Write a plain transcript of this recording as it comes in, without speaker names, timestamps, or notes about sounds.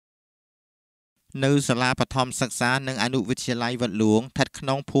នៅសាលាបឋមសិក្សានិងអនុវិទ្យាល័យវត្តលួងស្ថិតក្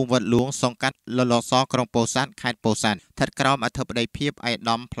នុងភូមិវត្តលួងសង្កាត់លលកសក្រុងពោធិ៍សាត់ខេត្តពោធិ៍សាត់ស្ថិតក្រោមអធិបតីភាពឯកឧត្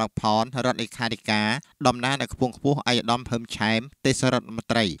តមផ្លូវផនរដ្ឋលេខាធិការតំណាងដល់ខ្ពង់ខ្ពស់ឯកឧត្តមហឹមឆែមទេសរដ្ឋមន្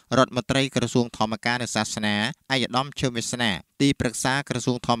ត្រីក្រសួងធម្មការនិងសាសនាឯកឧត្តមឈឹមវាសនាទីប្រឹក្សាក្រ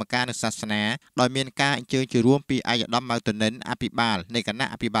សួងធម្មការនិងសាសនាដោយមានការអញ្ជើញចូលរួមពីឯកឧត្តមម៉ៅតនិនអភិបាលនៃគណៈ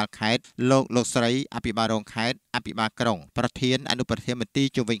អភិបាលខេត្តលោកស្រីអភិបាលរងខេត្តអភិបាលក្រុងប្រធានអនុប្រធានមន្ទីរ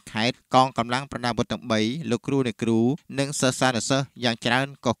ជុំវិញខេត្តកងកម្លាំងប្រដាប់អាវុធទាំង3លោកគ្រូអ្នកគ្រូនិងសិស្សានុសិស្សយ៉ាងច្រើន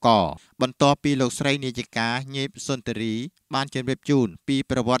កកបន្ទាប់ពីលោកស្រីនាយិកាញេបសុនតរីបានជម្រាបជូនពី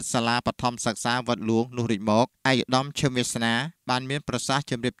ប្រវត្តិសាលាបឋមសិក្សាវត្តលួងនោះរួចមកឯកឧត្តមឈឹមវាសនាបានមានប្រសាសន៍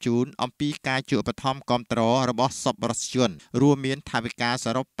ជម្រាបជូនអំពីការជួបបឋមគាំទ្ររបស់សប្បុរសជនរួមមានថវិកាស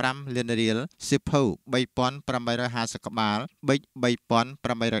រុប5លានរៀលសិភៅ3850ក្បាលប៊ិច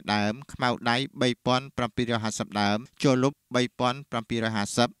3800ដើមខ្មៅដៃ3750ដើមចូលលុប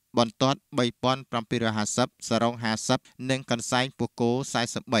3750បន្ទាត់3750សរង50និងកន្សែងពូកោ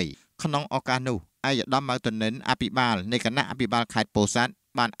43ក្នុងឱកាសនោះឯកឧត្តមម៉ៅតនិនអភិបាលនៃគណៈអភិបាលខេត្តពោធិ៍សាត់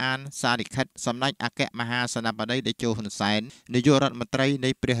បានអានសារលិខិតសម្ដេចអគ្គមហាសេនាបតីតេជោហ៊ុនសែននាយករដ្ឋមន្ត្រីនៃ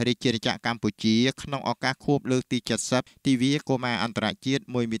ព្រះរាជាណាចក្រកម្ពុជាក្នុងឱកាសខួបលើកទី70ទិវាកុមារអន្តរជាតិ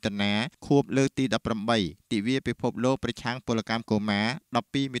1មិថុនាខួបលើកទី18ទិវាពិភពលោកប្រឆាំងពលកម្មកុមារ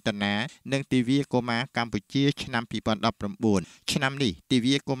12មិថុនានិងទិវាកុមារកម្ពុជាឆ្នាំ2019ឆ្នាំនេះទិ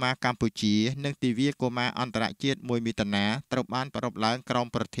វាកុមារកម្ពុជានិងទិវាកុមារអន្តរជាតិ1មិថុនាត្រូវបានប្រារព្ធឡើងក្រោម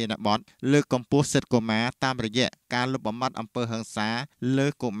ប្រធានបទលើកកម្ពស់សិទ្ធិកុមារតាមរយៈការលុបបំបាត់អំពើហិង្សាលើ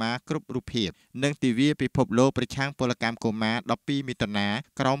កុមារគ្រប់រូបភាពនិងទិវាពិភពលោកប្រឆាំងពលកម្មកុមារ12មិថុនា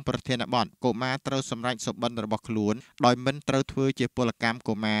ក្រោមប្រធានបទកុមារត្រូវសម្រេចសុបិនរបស់ខ្លួនដោយមិនត្រូវធ្វើជាពលកម្ម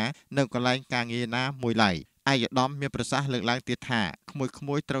កុមារនៅកន្លែងការងារណាមួយឡើយឯកឧត្តមមានប្រសាសន៍លើកឡើងទៀតថាក្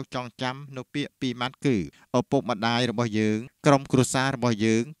មួយត្រូវចងចាំនៅពាក្យពីរម៉ាត់គឺឪពុកម្ដាយរបស់យើងក្រុមគ្រួសាររបស់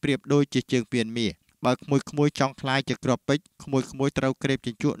យើងប្រៀបដូចជាជើងពៀនមាសបើក្មួយចង់ខ្លាយជាគ្រាប់ពេជ្រក្មួយត្រូវក្រេបជ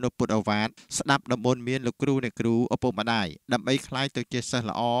ញ្ជក់នៅពុតអាវ៉ាតស្ដាប់ដំបូន្មានលោកគ្រូអ្នកគ្រូឪពុកម្ដាយដើម្បីខ្លាយទៅជាសិស្ស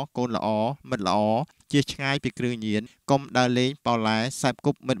ល្អកូនល្អមិត្តល្អជាឆ្ងាយពីគ្រឿងញៀនកុំដើរលេងប៉ោឡែសែបគ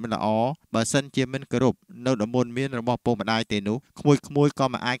ប់មិត្តមិនល្អបើសិនជាមិនគោរពនៅដំបូន្មានរបស់ពុកម្ដាយទេនោះក្មួយក៏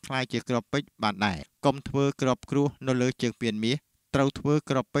មិនអាចខ្លាយជាគ្រាប់ពេជ្របានដែរកុំធ្វើគ្រាប់គ្រួសនៅលើជើងពៀនមាសត្រូវធ្វើ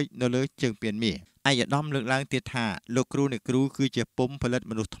គ្រាប់ពេជ្រនៅលើជើងពៀនមាសឯកឧត្តមលើកឡើងទៀតថាលោកគ្រូអ្នកគ្រូគឺជាពុម្ពផលិត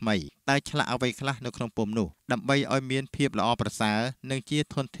មនុស្សថ្មីតែឆ្លាក់អ្វីខ្លះនៅក្នុងពុម្ពនោះដើម្បីឲ្យមានភាពល្អប្រសើរនិងជា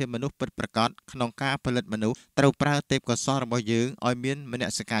ធនធានមនុស្សពិតប្រាកដក្នុងការផលិតមនុស្សត្រូវប្រើទេពកោសល្យរបស់យើងឲ្យមានមន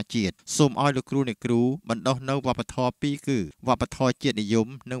សិការជាតិសូមឲ្យលោកគ្រូអ្នកគ្រូបណ្ដុះនៅវប្បធម៌ពីរគឺវប្បធម៌ជាតិនិយម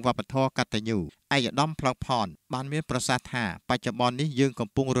និងវប្បធម៌កតញ្ញូឯកឧត្តមផ្លូវផនបានមានប្រសាសន៍ថាបច្ចុប្បន្ននេះយើងកំ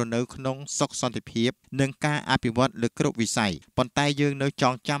ពុងរស់នៅក្នុងសុខសន្តិភាពនិងការអភិវឌ្ឍលើគ្រប់វិស័យប៉ុន្តែយើងនៅច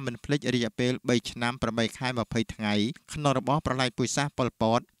ងចាំមិនភ្លេចរយៈពេល3ឆ្នាំ8ខែ20ថ្ងៃក្នុងរបបប្រល័យពូជសាសន៍ប៉ុលព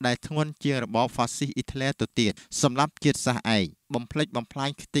តដែលធ្ងន់ជាងរបបហ្វាស៊ីសអ៊ីត្លែទៅទៀតសម្រាប់ជាតិសាសន៍ឯងបំផ្លិចបំផ្លាញ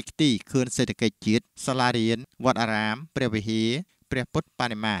ខ្ទេចខ្ទីខឿនសេដ្ឋកិច្ចជាតិសាលារៀនវត្តអារាមព្រះវិហារព្រះពុទ្ធប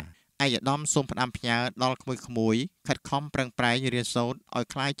ដិមាឯកឧត្តមសូមផ្ដាំផ្ញើដល់ក្មួយខិតខំប្រឹងប្រែងរៀនសូត្រឲ្យ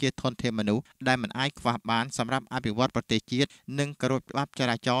ក្លាយជាធនធានមនុស្សដែលមិនអាចខ្វះបានសម្រាប់អភិវឌ្ឍប្រទេសជាតិនិងគោរពច្បាប់ច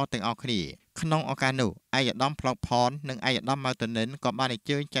រាចរណ៍ទាំងអស់គ្នាក្នុងឱកាសនោះឯកឧត្តមផ្លោកផននិងឯកឧត្តមម៉ៅតនិនក៏បានអញ្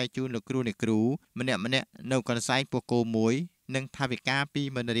ជើញចែកជូនលោកគ្រូអ្នកគ្រូម្នាក់នៅកន្សែងពូកោមួយនិងថវិកា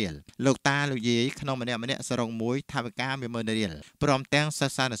20000រៀលលោកតាលោកយាយក្នុងម្នាក់សរងមួយថវិកា10000រៀលព្រមទាំងសិ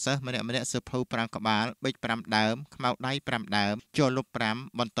ស្សានុសិស្សម្នាក់សៀវភៅ5ក្បាលប៊ិច5ដើមខ្មៅដៃ5ដើមចូលលុប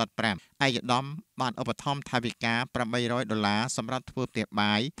5បន្ទាត់5ឯកឧត្តមបានឧបត្ថម្ភថវិកា$800សម្រាប់ធ្វើផ្ទះ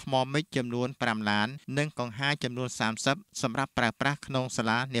បាយថ្មមិចចំនួន5ឡាននិងកង្ហារចំនួន30សម្រាប់ប្រើប្រាស់ក្នុងសា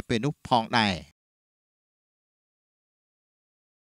លានាពេលនោះផងដែរ